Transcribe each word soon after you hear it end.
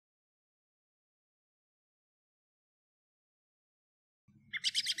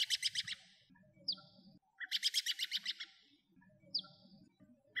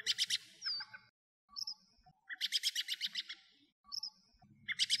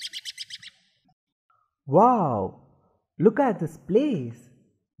Wow! Look at this place.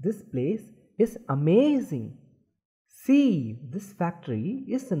 This place is amazing. See, this factory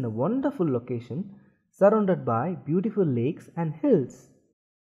is in a wonderful location surrounded by beautiful lakes and hills.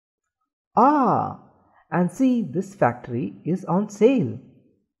 Ah, and see, this factory is on sale.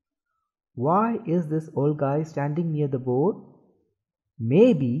 Why is this old guy standing near the board?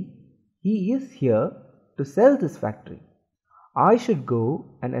 Maybe he is here to sell this factory. I should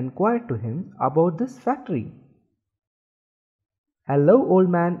go and inquire to him about this factory. Hello, old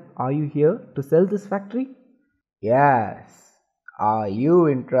man, are you here to sell this factory? Yes. Are you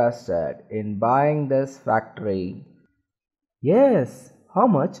interested in buying this factory? Yes. How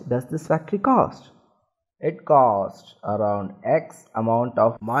much does this factory cost? It costs around X amount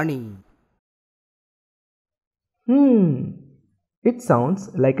of money. Hmm, it sounds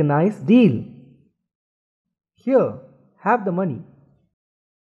like a nice deal. Here, have the money.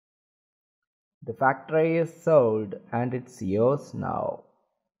 The factory is sold and it's yours now.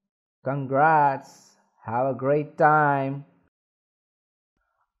 Congrats. Have a great time.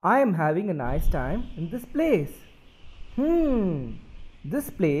 I am having a nice time in this place.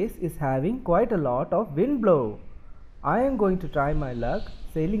 This place is having quite a lot of wind blow. I am going to try my luck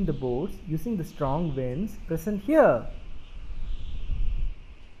sailing the boats using the strong winds present here.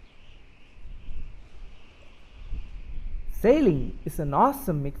 Sailing is an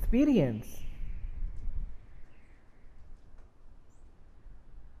awesome experience.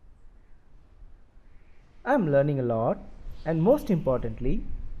 I am learning a lot, and most importantly,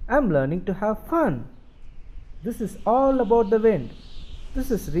 I am learning to have fun. This is all about the wind. This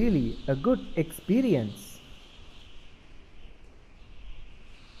is really a good experience.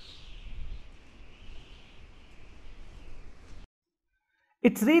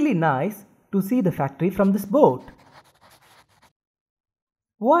 It's really nice to see the factory from this boat.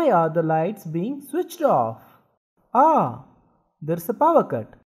 Why are the lights being switched off? Ah, there's a power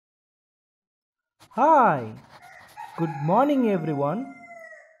cut. Hi, good morning everyone.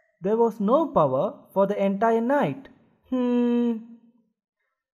 There was no power for the entire night. There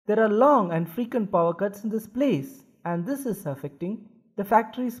are long and frequent power cuts in this place, and this is affecting the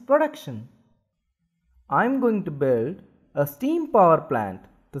factory's production. I'm going to build a steam power plant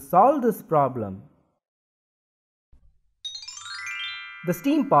to solve this problem. The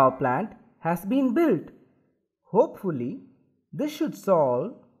steam power plant has been built. Hopefully, this should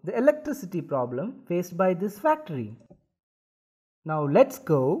solve the electricity problem faced by this factory. Now let's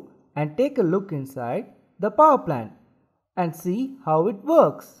go and take a look inside the power plant and see how it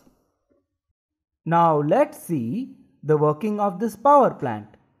works. Now let's see the working of this power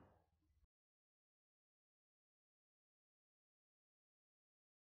plant.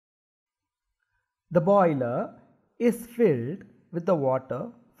 The boiler is filled with the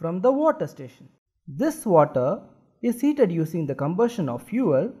water from the water station. This water is heated using the combustion of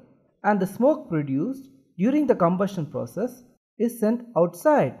fuel, and the smoke produced during the combustion process is sent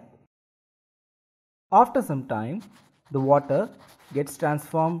outside. After some time, the water gets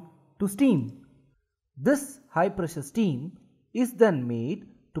transformed to steam. This high pressure steam is then made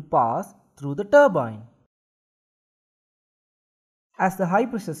to pass through the turbine. As the high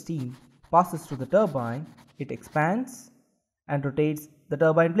pressure steam passes through the turbine, it expands and rotates the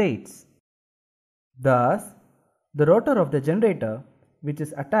turbine blades. Thus, the rotor of the generator, which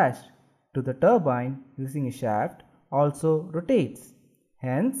is attached to the turbine using a shaft, also rotates,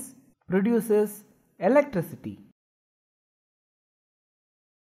 hence produces electricity.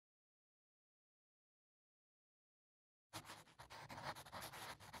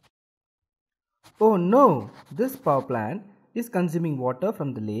 Oh no, this power plant is consuming water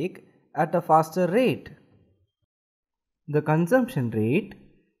from the lake at a faster rate. The consumption rate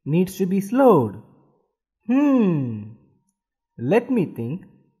needs to be slowed. Let me think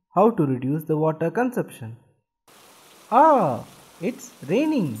how to reduce the water consumption. Ah, it's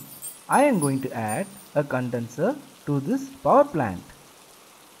raining. I am going to add a condenser to this power plant.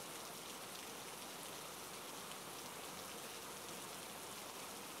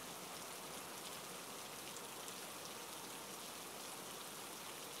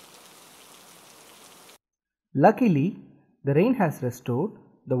 Luckily, the rain has restored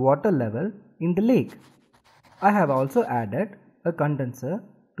the water level in the lake. I have also added a condenser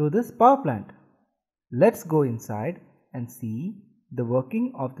to this power plant. Let's go inside and see the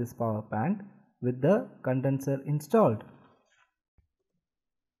working of this power plant with the condenser installed.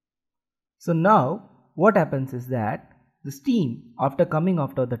 So now what happens is that the steam after coming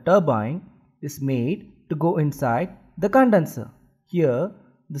out of the turbine is made to go inside the condenser. Here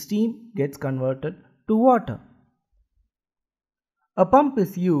the steam gets converted to water. A pump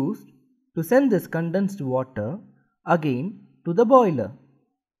is used to send this condensed water again to the boiler.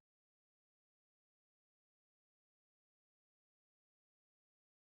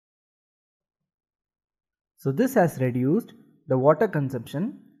 So this has reduced the water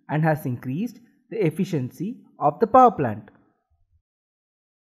consumption and has increased the efficiency of the power plant.